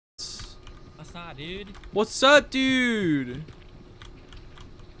What's up, dude? What's up, dude?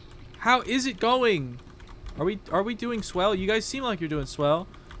 How is it going? Are we doing swell? You guys seem like you're doing swell.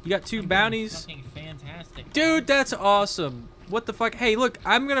 You got 2 bounties. Fucking fantastic. Dude, that's awesome. What the fuck? Hey, look,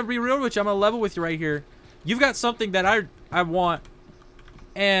 I'm gonna be real with you. I'm gonna level with you right here. You've got something that I want,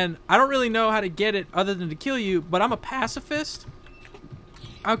 and I don't really know how to get it other than to kill you, but I'm a pacifist.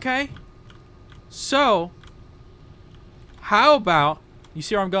 Okay? So, how about, you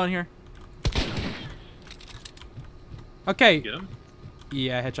see where I'm going here? Okay. Get him?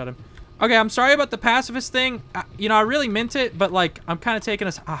 Yeah, I headshot him. Okay, I'm sorry about the pacifist thing. You know, I really meant it, but like, I'm kind of taking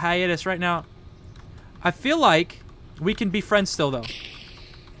a hiatus right now. I feel like we can be friends still, though.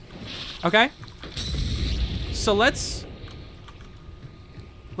 Okay? So let's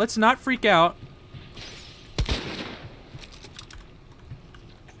not freak out.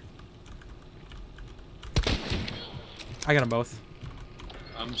 I got them both.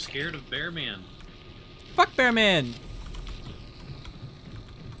 I'm scared of Bearman. Fuck Bearman.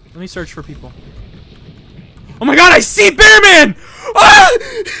 Let me search for people. Oh my god, I see Bearman! Ah!